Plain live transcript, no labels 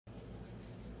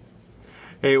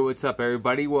Hey, what's up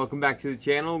everybody? Welcome back to the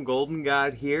channel. Golden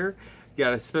God here.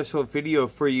 Got a special video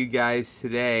for you guys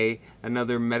today.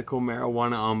 Another medical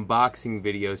marijuana unboxing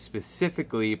video,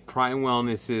 specifically Prime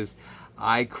Wellness's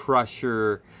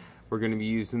iKrusher. We're going to be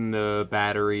using the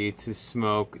battery to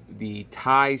smoke the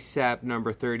THCA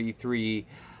number 33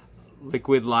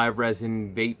 liquid live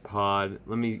resin vape pod.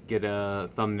 Let me get a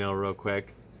thumbnail real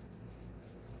quick.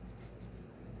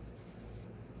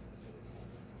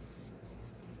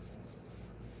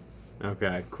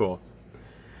 Okay, cool.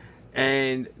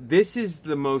 And this is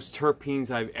the most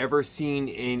terpenes I've ever seen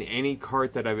in any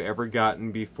cart that I've ever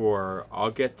gotten before.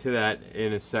 I'll get to that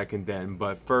in a second then.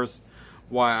 But first,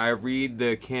 while I read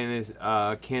the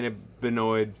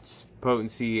cannabinoid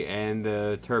potency and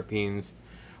the terpenes,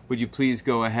 would you please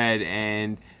go ahead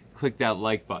and click that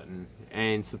like button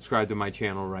and subscribe to my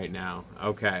channel right now.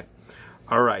 Okay.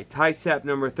 Alright, THCA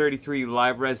number 33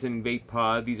 live resin vape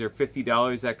pod. These are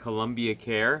 $50 at Columbia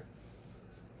Care.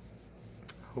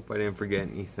 Hope I didn't forget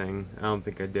anything. I don't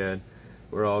think I did.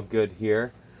 We're all good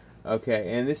here.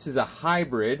 Okay, and this is a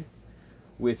hybrid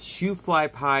with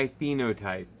Shoofly pie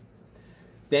phenotype.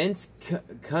 Dense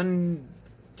Kunduz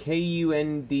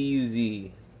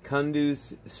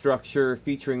Kunduz structure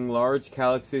featuring large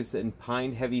calyxes and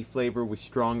pine heavy flavor with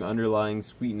strong underlying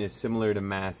sweetness similar to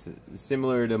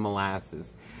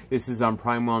molasses. This is on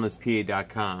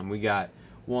primewellnesspa.com. We got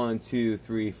 1, 2,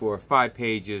 3, 4, 5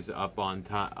 pages up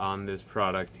on this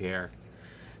product here.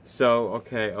 So,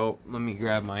 okay, oh, let me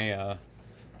grab my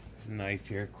knife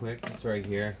here quick. It's right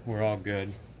here. We're all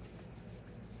good.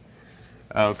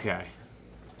 Okay.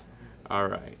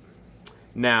 Alright.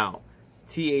 Now,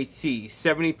 THC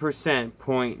 70%,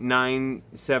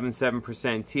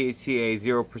 0.977%, THCA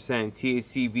 0%,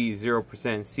 THCV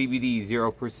 0%, CBD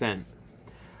 0%.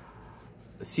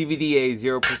 CBDA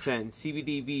 0%,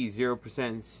 CBDV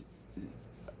 0%,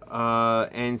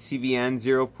 and CBN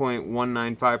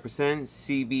 0.195%,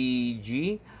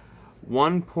 CBG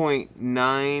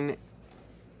 1.9965%,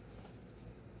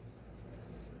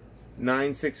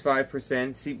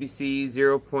 CBC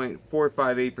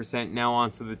 0.458%. Now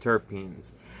onto the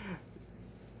terpenes.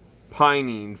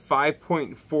 Pinene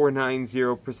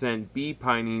 5.490%,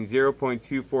 B-Pinene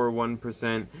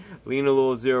 0.241%,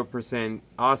 Linalool 0%,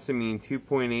 Ocimene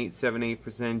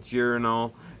 2.878%,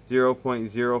 Geraniol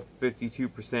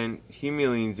 0.052%,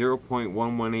 Humulene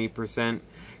 0.118%,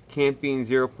 Camphene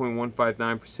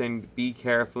 0.159%,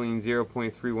 B-Caryoph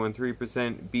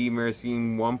 0.313%,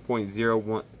 B-Myrcene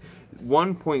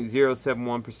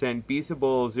 1.071%,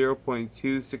 Bisabolol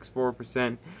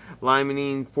 0.264%,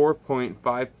 Limonene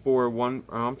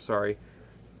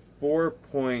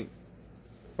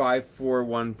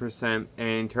 4.541%,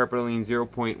 and Terpinolene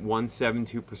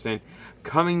 0.172%,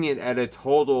 coming in at a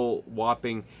total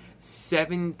whopping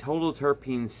total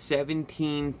terpenes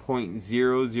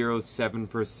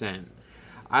 17.007%.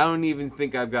 I don't even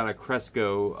think I've got a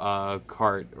Cresco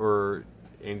cart or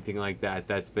anything like that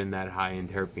that's been that high in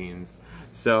terpenes.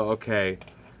 So, okay.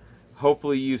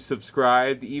 Hopefully you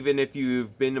subscribed. Even if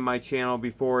you've been to my channel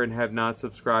before and have not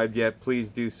subscribed yet, please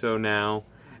do so now.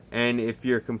 And if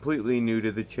you're completely new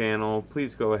to the channel,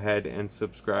 please go ahead and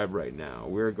subscribe right now.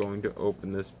 We're going to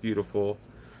open this beautiful,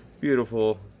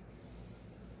 beautiful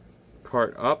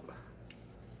cart up.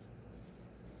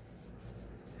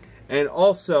 And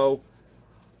also,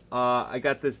 I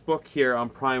got this book here on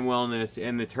Prime Wellness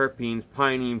and the terpenes.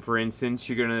 Pinene, for instance,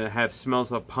 you're going to have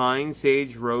smells of pine,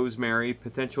 sage, rosemary,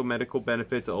 potential medical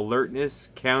benefits, alertness,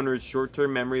 counters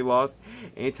short-term memory loss,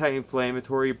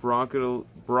 anti-inflammatory,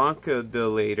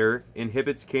 bronchodilator,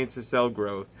 inhibits cancer cell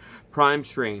growth. Prime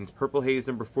strains, Purple Haze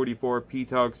number 44,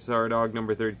 P-Tog Sardog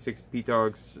number 36,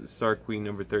 P-Tog Sarqueen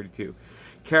number 32.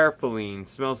 Carefulline,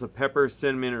 smells of pepper,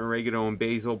 cinnamon, oregano, and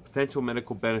basil. Potential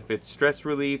medical benefits: stress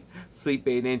relief, sleep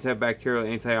aid, antibacterial,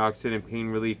 antioxidant, pain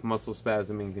relief, muscle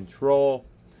spasm, and control.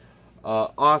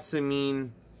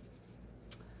 Ocimene,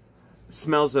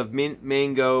 smells of mint,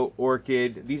 mango,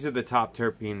 orchid. These are the top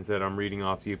terpenes that I'm reading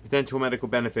off to you. Potential medical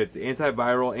benefits: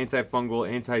 antiviral,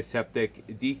 antifungal, antiseptic,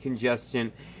 decongestant,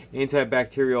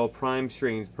 antibacterial. Prime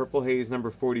strains: Purple Haze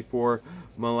number 44,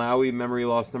 Malawi memory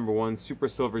loss number 1, Super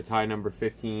Silver Tie number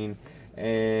 15,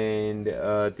 and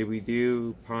did we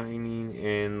do Pinene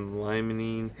and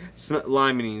Limonene?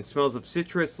 Limonene, smells of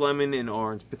citrus, lemon, and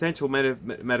orange. Potential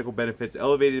medical benefits: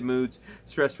 elevated moods,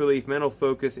 stress relief, mental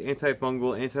focus,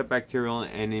 antifungal, antibacterial,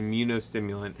 and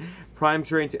immunostimulant. Prime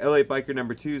strains: LA Biker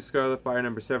number 2, Scarlet Fire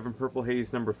number 7, Purple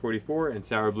Haze number 44, and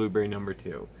Sour Blueberry number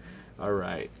 2.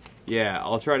 Alright, yeah,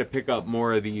 I'll try to pick up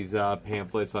more of these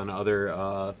pamphlets on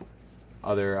other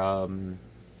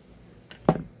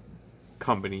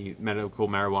company, medical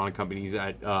marijuana companies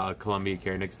at Columbia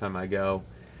Care next time I go.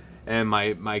 And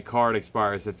my card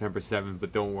expires September 7th,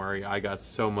 but don't worry, I got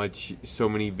so many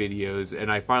videos,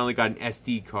 and I finally got an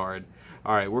SD card.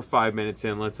 Alright, we're 5 minutes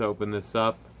in, let's open this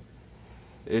up.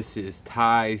 This is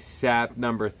THCA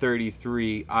number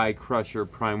 33 iKrusher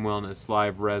Prime Wellness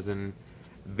Live Resin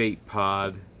Vape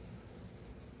Pod.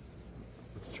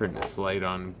 Let's turn this light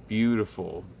on.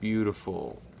 Beautiful,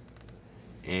 beautiful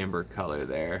amber color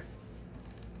there.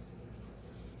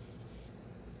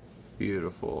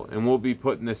 Beautiful. And we'll be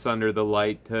putting this under the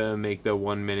light to make the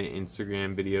 1-minute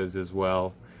Instagram videos as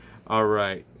well.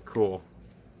 Alright, cool.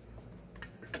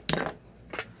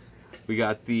 We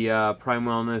got the Prime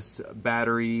Wellness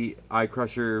battery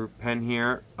iKrusher pen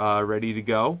here ready to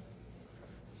go.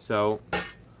 So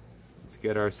let's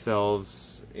get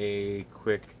ourselves a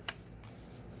quick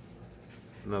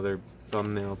another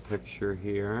thumbnail picture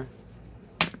here.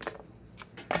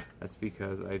 That's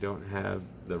because I don't have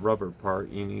the rubber part.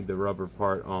 You need the rubber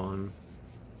part on.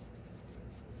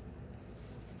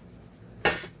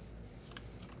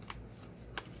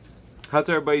 How's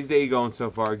everybody's day going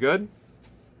so far? Good?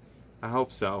 I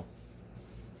hope so.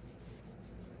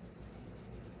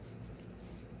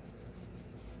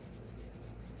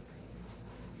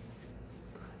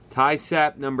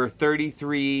 THCA number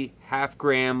 33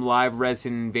 half-gram live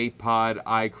resin vape pod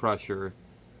iKrusher.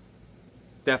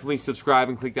 Definitely subscribe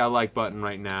and click that like button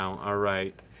right now.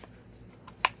 Alright.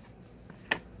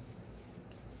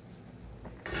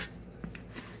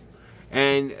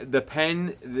 And the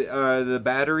pen, the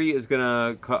battery is going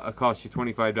to cost you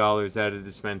 $25 at a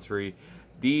dispensary.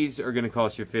 These are going to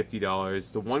cost you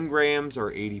 $50. The 1 grams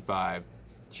are $85.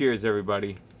 Cheers,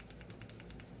 everybody.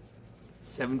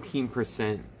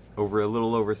 17%, a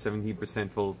little over 17%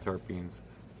 total terpenes.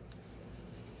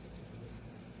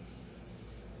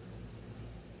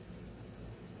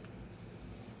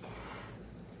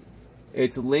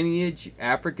 It's Lineage,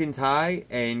 African Thai,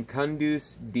 and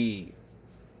Kunduz D.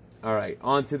 Alright,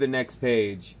 on to the next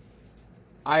page.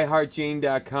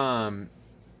 iHeartJane.com.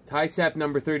 THCA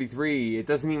number 33. It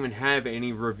doesn't even have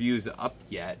any reviews up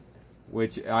yet,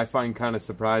 which I find kind of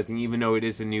surprising, even though it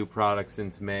is a new product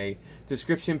since May.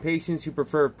 Description: patients who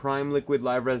prefer prime liquid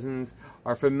live resins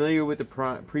are familiar with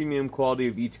the premium quality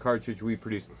of each cartridge we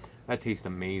produce. That tastes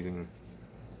amazing.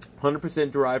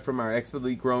 100% derived from our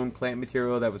expertly grown plant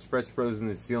material that was fresh frozen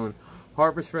to seal in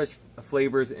harvest fresh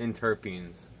flavors and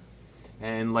terpenes.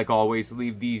 And like always,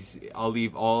 I'll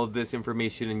leave all of this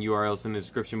information and URLs in the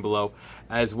description below,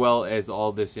 as well as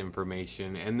all this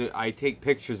information. And I take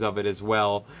pictures of it as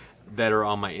well that are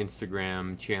on my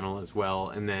Instagram channel as well.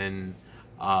 And then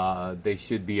they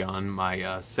should be on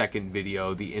my second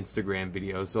video, the Instagram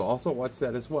video. So also watch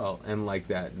that as well and like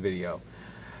that video.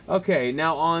 Okay,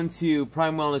 now on to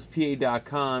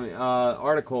PrimeWellnessPA.com,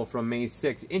 article from May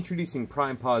 6, introducing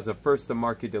Prime Pods, a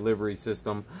first-to-market delivery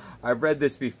system. I've read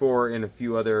this before in a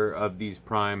few other of these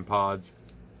Prime Pods.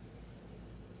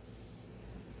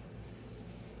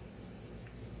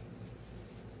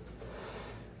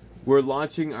 We're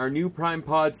launching our new Prime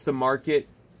Pods to market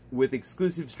with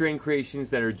exclusive strain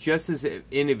creations that are just as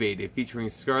innovative,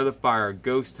 featuring Scarlet Fire,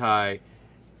 Ghost Thai,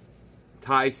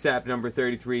 THCA number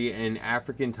 33, and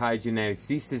African Thai genetics.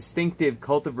 These distinctive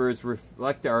cultivars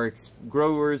reflect our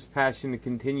growers' passion to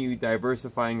continue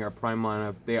diversifying our prime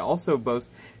lineup. They also boast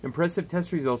impressive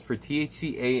test results for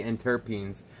THCA and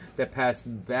terpenes that pass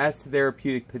vast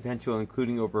therapeutic potential,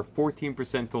 including over 14%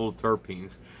 total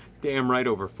terpenes. Damn right,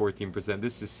 over 14%.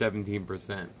 This is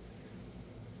 17%.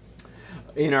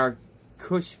 In our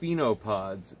Kush Pheno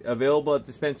pods, available at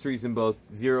dispensaries in both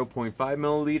 0.5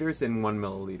 milliliters and 1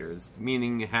 milliliters,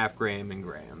 meaning half gram and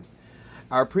grams.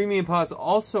 Our premium pods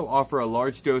also offer a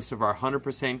large dose of our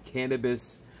 100%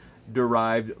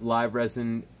 cannabis-derived live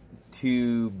resin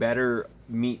to better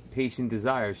meet patient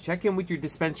desires. Check in with your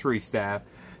dispensary staff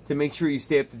to make sure you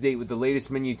stay up to date with the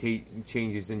latest menu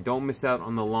changes and don't miss out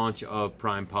on the launch of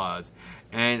Prime Pods.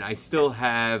 And I still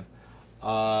have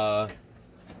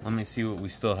let me see what we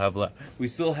still have left. We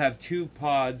still have 2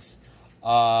 pods. We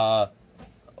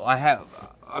have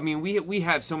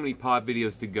so many pod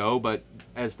videos to go, but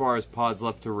as far as pods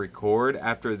left to record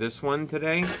after this one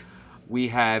today, we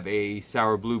have a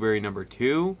Sour Blueberry number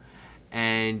 2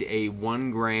 and a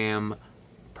 1 gram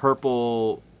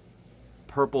purple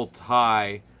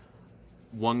Thai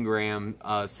 1 gram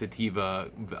sativa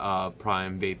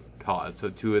prime vape pod. So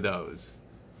 2 of those.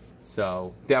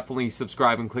 So definitely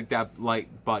subscribe and click that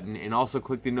like button, and also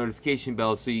click the notification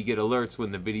bell so you get alerts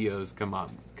when the videos come up,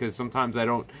 because sometimes I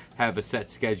don't have a set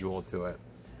schedule to it.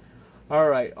 All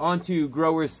right, on to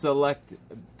Growers Select,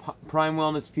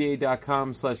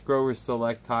 primewellnesspa.com/Growers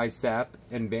Select THCAP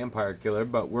and Vampire Killer,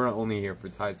 but we're only here for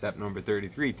THCAP number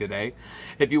 33 today.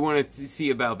 If you want to see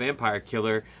about Vampire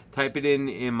Killer, type it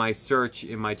in my search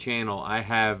in my channel. I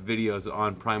have videos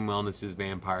on Prime Wellness's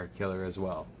Vampire Killer as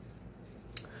well.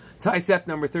 THCAP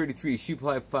number 33,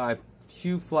 Shoofly Pie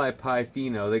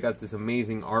Pheno. They got this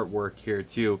amazing artwork here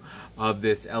too of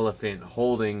this elephant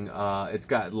holding. It's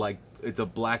got like, it's a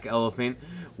black elephant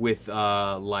with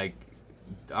like,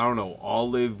 I don't know,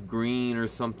 olive green or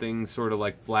something, sort of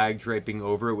like flag draping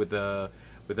over it with a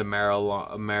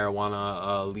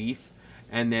marijuana leaf,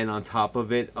 and then on top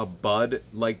of it a bud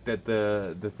like that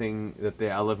the thing that the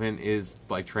elephant is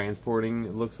like transporting,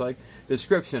 it looks like.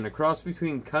 Description: a cross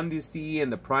between Kunduz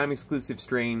and the prime exclusive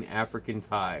strain African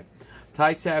Thai.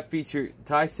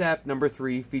 THCAP number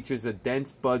 3 features a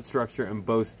dense bud structure and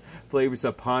boasts flavors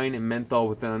of pine and menthol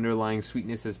with an underlying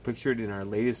sweetness as pictured in our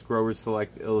latest Growers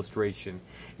Select illustration.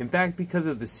 In fact, because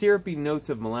of the syrupy notes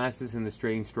of molasses in the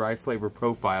strain's dry flavor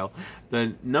profile,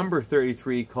 the number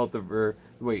 33 cultivar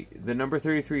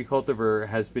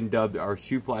has been dubbed our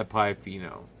Shoofly Pie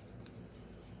Pheno.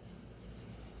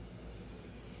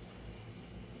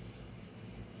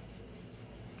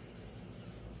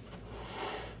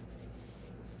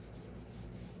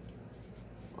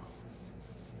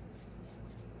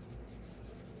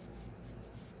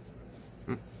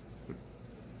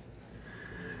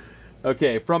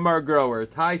 Okay, from our grower,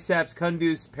 THCAP's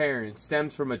Kunduz parent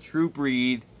stems from a true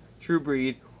breed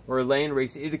or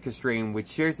landrace indica strain, which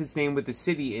shares its name with the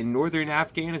city in northern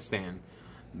Afghanistan.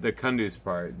 The Kunduz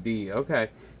part. Okay.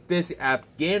 This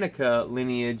Afghanica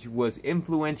lineage was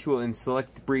influential in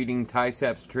select breeding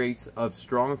THCAP's traits of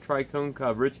strong trichome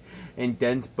coverage and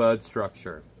dense bud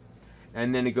structure.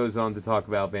 And then it goes on to talk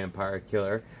about Vampire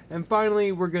Killer. And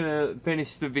finally, we're going to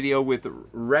finish the video with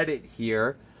Reddit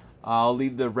here. I'll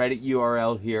leave the Reddit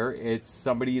URL here. It's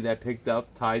somebody that picked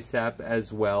up THCAP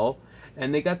as well.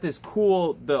 And they got this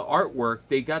cool, the artwork,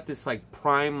 they got this like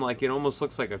prime, like it almost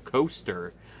looks like a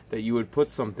coaster that you would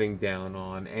put something down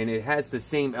on. And it has the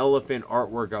same elephant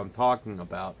artwork I'm talking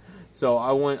about. So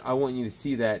I want you to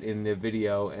see that in the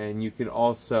video. And you can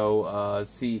also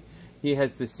see he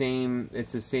has the same,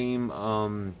 it's the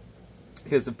same,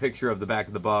 here's a picture of the back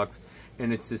of the box.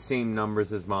 And it's the same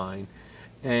numbers as mine.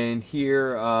 And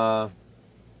here, I'll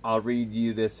read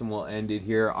you this and we'll end it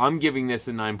here. I'm giving this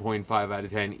a 9.5 out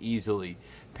of 10 easily.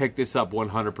 Pick this up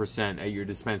 100% at your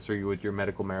dispensary with your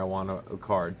medical marijuana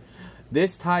card.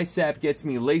 This THCAP gets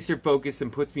me laser focused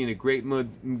and puts me in a great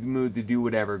mood to do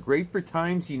whatever. Great for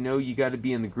times you know you got to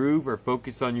be in the groove or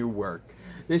focus on your work.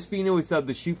 This Pheno is dubbed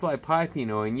the Shoofly Pie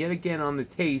Pheno, and yet again on the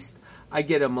taste, I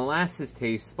get a molasses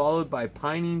taste followed by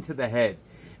pinene to the head.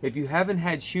 If you haven't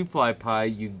had Shoofly Pie,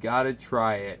 you gotta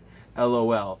try it.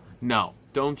 LOL. No,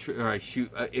 don't try.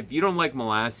 If you don't like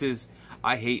molasses,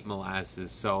 I hate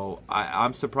molasses. So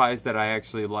I'm surprised that I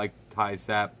actually like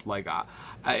THCAP. Like,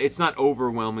 it's not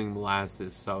overwhelming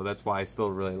molasses, so that's why I still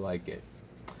really like it.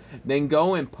 Then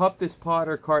go and puff this pod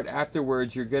or cart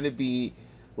afterwards. You're gonna be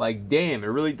like, damn, it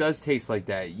really does taste like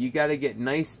that. You gotta get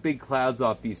nice big clouds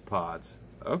off these pods.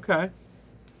 Okay.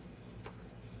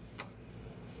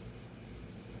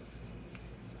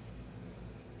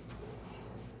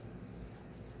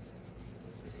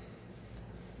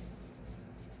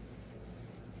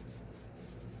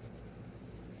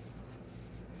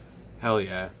 Hell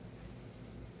yeah.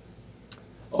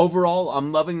 Overall, I'm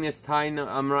loving this I'm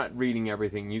not reading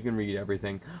everything. You can read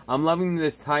everything. I'm loving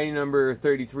this tiny number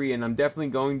 33, and I'm definitely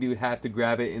going to have to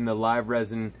grab it in the live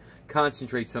resin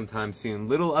concentrate sometime soon.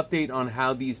 Little update on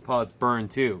how these pods burn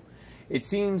too. It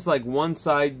seems like one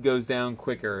side goes down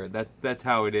quicker. That's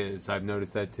how it is. I've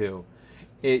noticed that too.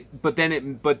 But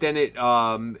then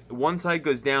one side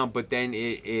goes down, but then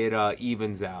it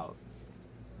evens out.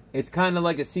 It's kind of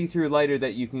like a see-through lighter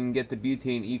that you can get the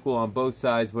butane equal on both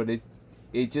sides, but it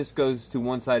just goes to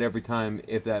one side every time,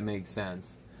 if that makes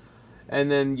sense. And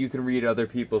then you can read other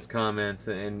people's comments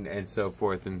and so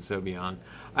forth and so beyond.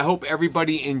 I hope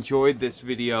everybody enjoyed this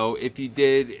video. If you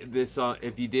did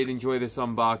enjoy this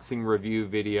unboxing review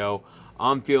video,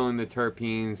 I'm feeling the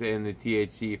terpenes and the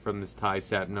THC from this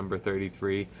THCAP number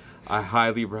 33. I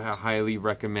highly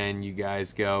recommend you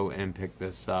guys go and pick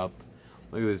this up.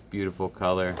 Look at this beautiful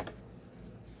color.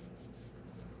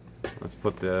 Let's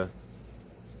put the...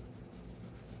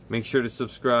 Make sure to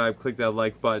subscribe, click that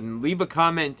like button. Leave a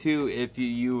comment too if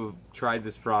you've tried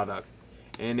this product.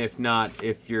 And if not,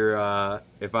 if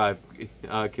I've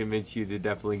convinced you to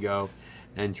definitely go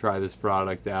and try this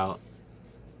product out.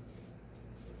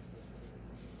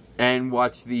 And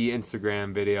watch the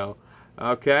Instagram video.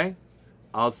 Okay?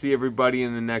 I'll see everybody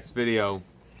in the next video.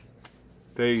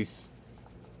 Peace.